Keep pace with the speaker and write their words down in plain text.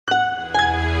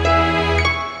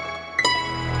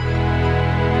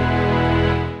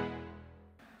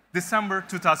December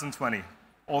 2020,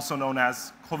 also known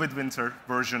as COVID winter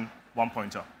version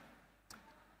 1.0.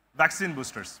 Vaccine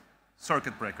boosters,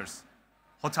 circuit breakers,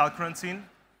 hotel quarantine,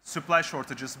 supply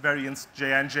shortages, variants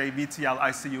J&J, VTL,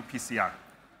 ICU, PCR.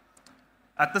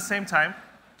 At the same time,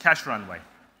 cash runway,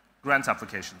 grant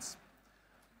applications,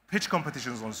 pitch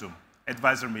competitions on Zoom,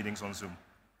 advisor meetings on Zoom,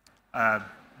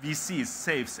 VCs,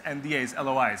 safes, NDAs,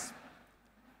 LOIs.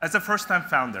 As a first-time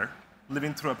founder,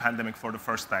 living through a pandemic for the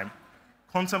first time,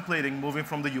 contemplating moving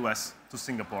from the US to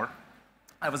Singapore,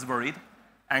 I was worried,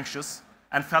 anxious,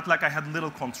 and felt like I had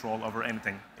little control over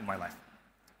anything in my life.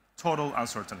 Total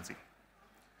uncertainty.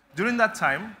 During that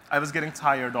time, I was getting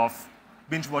tired of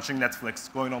binge-watching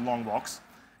Netflix, going on long walks,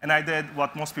 and I did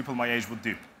what most people my age would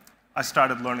do. I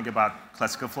started learning about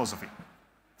classical philosophy.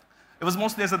 It was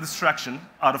mostly as a distraction,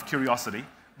 out of curiosity,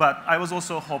 but I was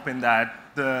also hoping that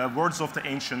the words of the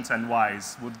ancient and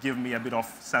wise would give me a bit of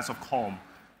sense of calm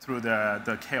through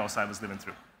the chaos I was living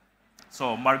through.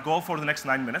 So my goal for the next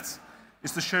 9 minutes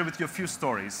is to share with you a few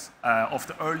stories of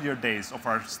the earlier days of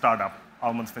our startup,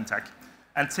 Almond FinTech,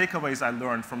 and takeaways I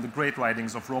learned from the great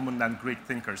writings of Roman and Greek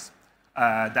thinkers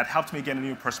that helped me get a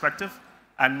new perspective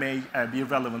and may be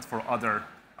relevant for other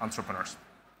entrepreneurs.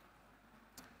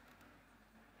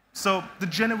 So the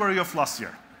January of last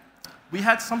year, we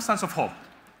had some sense of hope.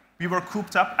 We were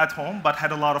cooped up at home, but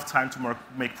had a lot of time to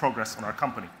make progress on our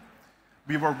company.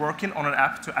 We were working on an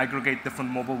app to aggregate different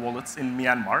mobile wallets in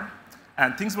Myanmar,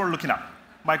 and things were looking up.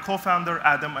 My co-founder,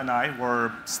 Adam, and I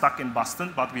were stuck in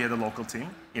Boston, but we had a local team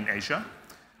in Asia.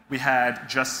 We had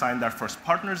just signed our first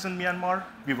partners in Myanmar.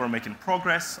 We were making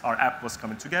progress. Our app was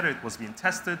coming together. It was being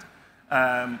tested.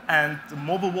 And the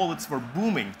mobile wallets were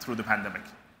booming through the pandemic.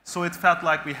 So it felt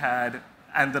like we had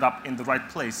ended up in the right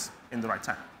place in the right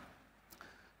time.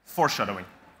 Foreshadowing.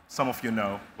 Some of you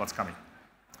know what's coming.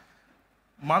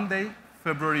 Monday,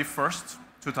 February 1st,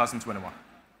 2021.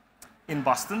 In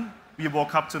Boston, we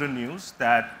woke up to the news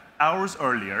that hours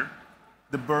earlier,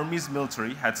 the Burmese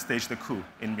military had staged a coup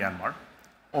in Myanmar,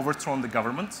 overthrown the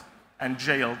government, and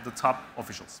jailed the top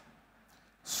officials.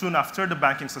 Soon after, the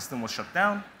banking system was shut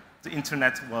down, the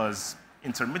internet was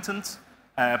intermittent,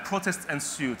 protests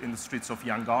ensued in the streets of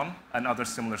Yangon and other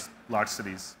similar large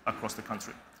cities across the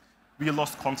country. We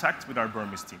lost contact with our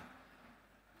Burmese team.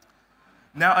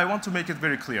 Now, I want to make it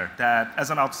very clear that as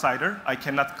an outsider, I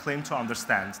cannot claim to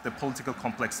understand the political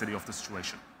complexity of the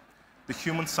situation. The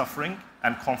human suffering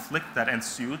and conflict that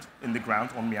ensued in the ground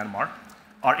on Myanmar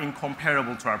are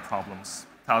incomparable to our problems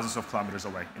thousands of kilometers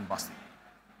away in Boston.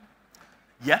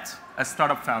 Yet, as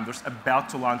startup founders about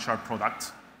to launch our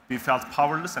product, we felt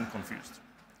powerless and confused.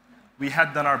 We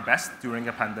had done our best during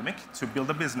a pandemic to build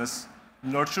a business,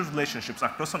 nurture relationships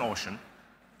across an ocean,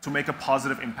 to make a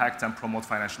positive impact and promote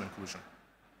financial inclusion.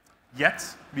 Yet,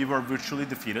 we were virtually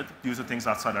defeated due to things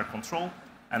outside our control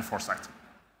and foresight.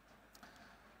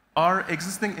 Our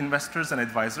existing investors and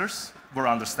advisors were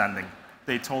understanding.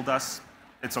 They told us,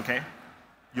 it's okay,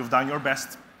 you've done your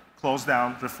best, close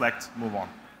down, reflect, move on.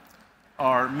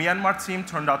 Our Myanmar team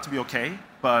turned out to be okay,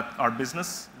 but our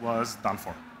business was done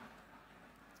for.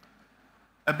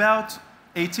 About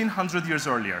 1800 years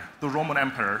earlier, the Roman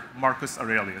Emperor Marcus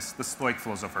Aurelius, the Stoic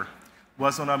philosopher,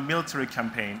 was on a military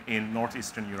campaign in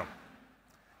northeastern Europe.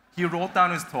 He wrote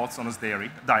down his thoughts on his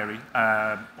diary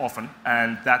often,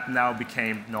 and that now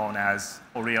became known as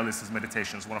Aurelius'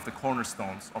 Meditations, one of the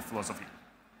cornerstones of philosophy.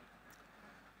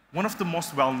 One of the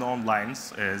most well-known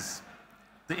lines is,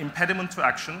 "The impediment to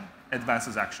action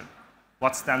advances action.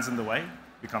 What stands in the way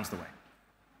becomes the way."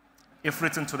 If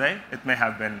written today, it may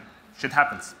have been, "Shit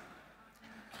happens."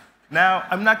 Now,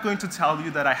 I'm not going to tell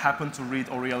you that I happened to read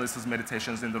Aurelius'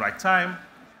 Meditations in the right time,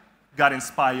 got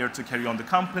inspired to carry on the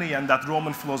company, and that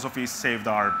Roman philosophy saved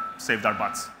our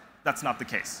butts. That's not the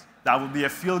case. That would be a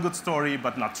feel-good story,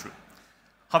 but not true.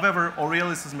 However,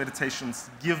 Aurelius' Meditations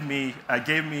gave me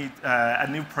a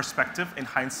new perspective in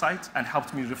hindsight and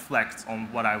helped me reflect on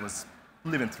what I was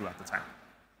living through at the time.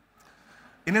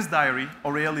 In his diary,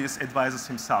 Aurelius advises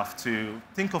himself to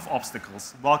think of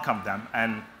obstacles, welcome them,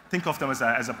 and think of them as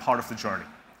a part of the journey.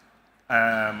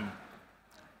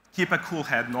 Keep a cool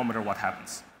head no matter what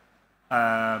happens.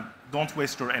 Don't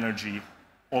waste your energy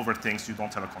over things you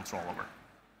don't have a control over.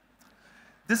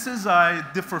 This is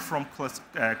differ from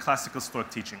classical Stoic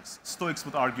teachings. Stoics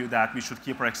would argue that we should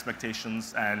keep our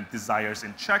expectations and desires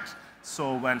in check,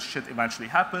 so when shit eventually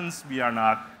happens, we are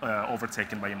not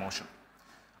overtaken by emotion.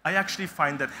 I actually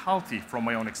find that healthy from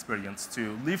my own experience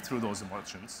to live through those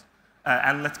emotions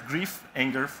and let grief,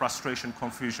 anger, frustration,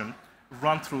 confusion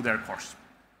run through their course.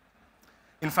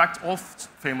 In fact, all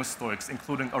famous Stoics,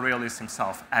 including Aurelius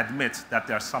himself, admit that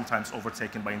they are sometimes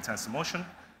overtaken by intense emotion.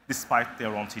 despite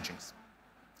their own teachings.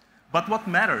 But what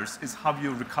matters is how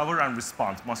you recover and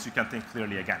respond once you can think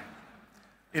clearly again.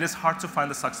 It is hard to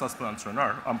find a successful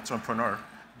entrepreneur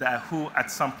who at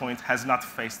some point has not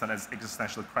faced an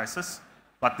existential crisis,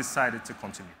 but decided to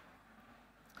continue.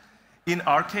 In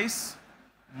our case,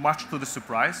 much to the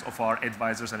surprise of our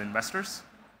advisors and investors,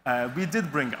 we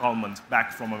did bring Almond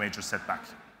back from a major setback.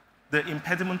 The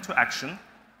impediment to action,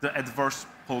 the adverse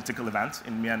political event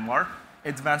in Myanmar,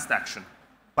 advanced action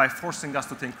by forcing us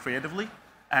to think creatively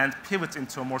and pivot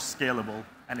into a more scalable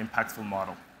and impactful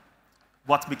model.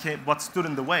 What stood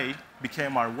in the way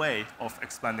became our way of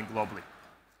expanding globally.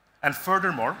 And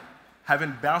furthermore,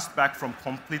 having bounced back from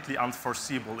completely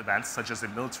unforeseeable events such as a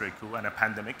military coup and a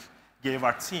pandemic, gave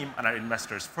our team and our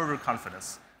investors further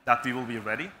confidence that we will be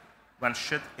ready when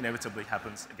shit inevitably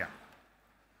happens again.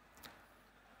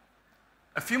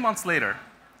 A few months later,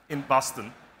 in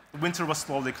Boston, the winter was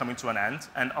slowly coming to an end,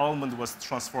 and Almond was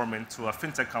transforming into a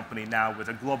fintech company now with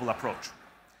a global approach.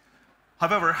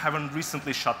 However, having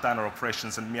recently shut down our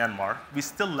operations in Myanmar, we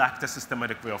still lacked a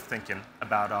systematic way of thinking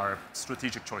about our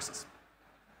strategic choices.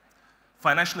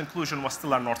 Financial inclusion was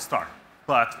still our North Star,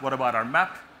 but what about our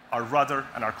map, our rudder,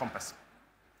 and our compass?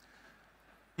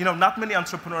 You know, not many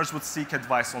entrepreneurs would seek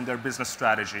advice on their business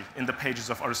strategy in the pages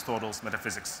of Aristotle's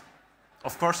Metaphysics.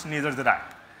 Of course, neither did I.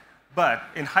 But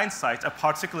in hindsight, a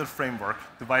particular framework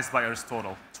devised by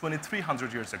Aristotle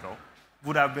 2,300 years ago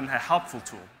would have been a helpful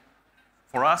tool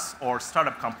for us or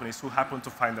startup companies who happen to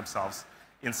find themselves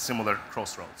in similar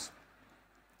crossroads.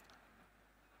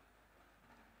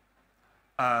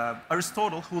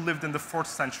 Aristotle, who lived in the 4th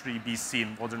century BC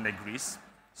in modern-day Greece,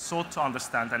 sought to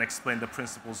understand and explain the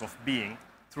principles of being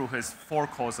through his 4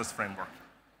 causes framework.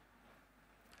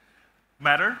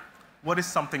 Matter, what is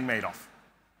something made of?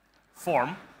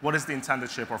 Form, what is the intended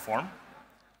shape or form?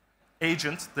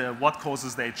 Agent, what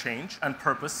causes they change? And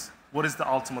purpose, what is the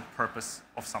ultimate purpose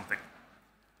of something?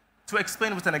 To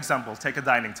explain with an example, take a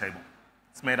dining table.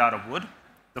 It's made out of wood,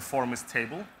 the form is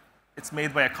table, it's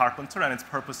made by a carpenter, and its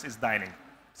purpose is dining.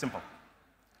 Simple.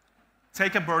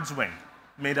 Take a bird's wing,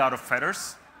 made out of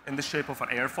feathers, in the shape of an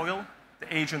airfoil,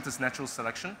 the agent is natural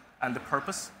selection, and the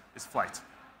purpose is flight.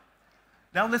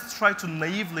 Now let's try to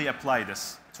naively apply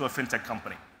this to a fintech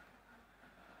company.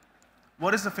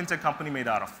 What is a fintech company made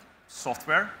out of?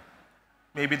 Software.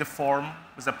 Maybe the form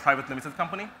is a private limited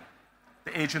company.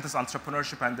 The agent is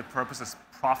entrepreneurship, and the purpose is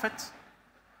profit.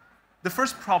 The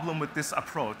first problem with this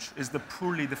approach is the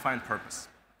poorly defined purpose.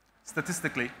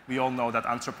 Statistically, we all know that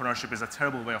entrepreneurship is a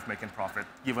terrible way of making profit,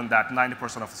 given that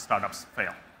 90% of the startups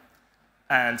fail.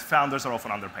 And founders are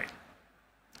often underpaid.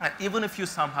 And even if you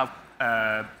somehow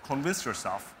convince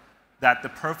yourself that the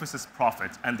purpose is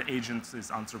profit and the agent is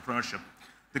entrepreneurship,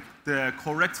 the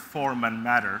correct form and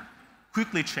matter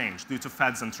quickly change due to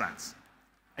fads and trends.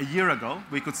 A year ago,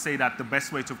 we could say that the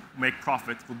best way to make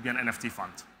profit would be an NFT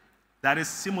fund. That is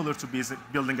similar to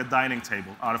building a dining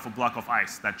table out of a block of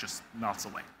ice that just melts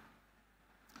away.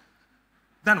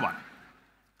 Then what?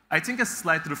 I think a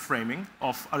slight reframing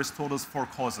of Aristotle's 4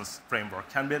 causes framework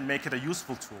can make it a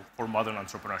useful tool for modern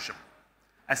entrepreneurship,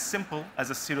 as simple as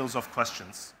a series of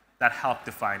questions that help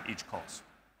define each cause.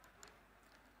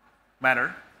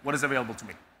 Matter, what is available to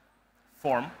me?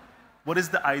 Form, what is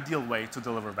the ideal way to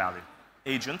deliver value?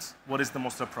 Agent, what is the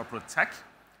most appropriate tech?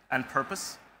 And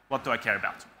purpose, what do I care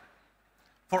about?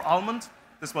 For Almond,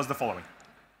 this was the following.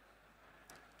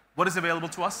 What is available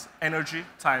to us? Energy,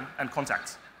 time, and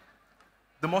contact.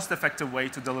 The most effective way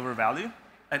to deliver value?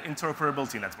 An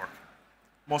interoperability network.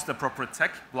 Most appropriate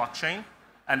tech, blockchain,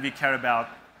 and we care about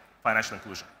financial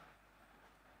inclusion.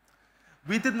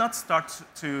 We did not start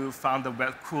to found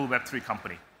a cool Web3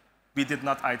 company. We did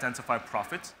not identify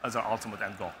profit as our ultimate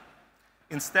end goal.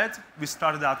 Instead, we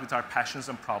started out with our passions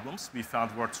and problems we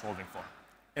found worth solving for.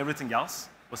 Everything else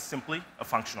was simply a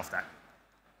function of that.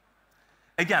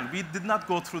 Again, we did not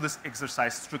go through this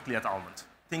exercise strictly at Almond.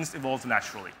 Things evolved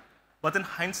naturally. But in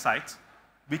hindsight,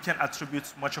 we can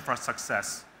attribute much of our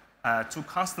success to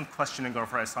constant questioning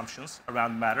of our assumptions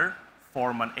around matter,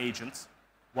 form, and agent,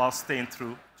 while staying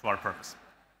true to our purpose.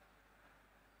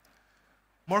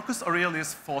 Marcus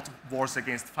Aurelius fought wars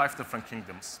against 5 different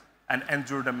kingdoms and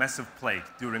endured a massive plague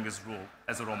during his rule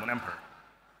as a Roman emperor.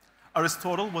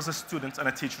 Aristotle was a student and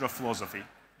a teacher of philosophy,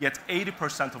 yet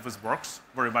 80% of his works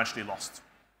were eventually lost.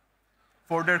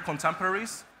 For their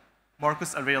contemporaries,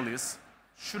 Marcus Aurelius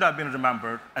should have been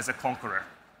remembered as a conqueror,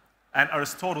 and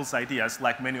Aristotle's ideas,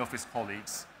 like many of his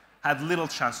colleagues, had little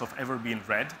chance of ever being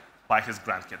read by his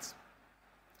grandkids.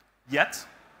 Yet,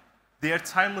 their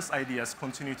timeless ideas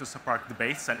continue to spark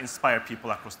debates and inspire people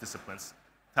across disciplines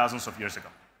thousands of years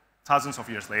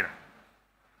later.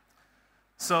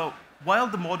 So while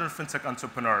the modern fintech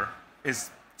entrepreneur is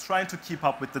trying to keep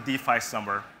up with the DeFi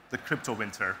summer, the crypto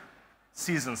winter,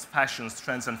 seasons, fashions,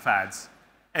 trends, and fads,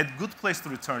 a good place to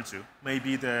return to may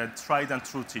be the tried and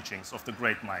true teachings of the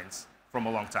great minds from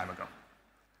a long time ago.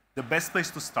 The best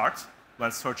place to start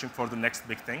when searching for the next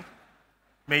big thing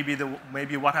may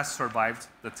be what has survived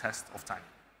the test of time.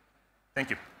 Thank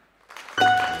you.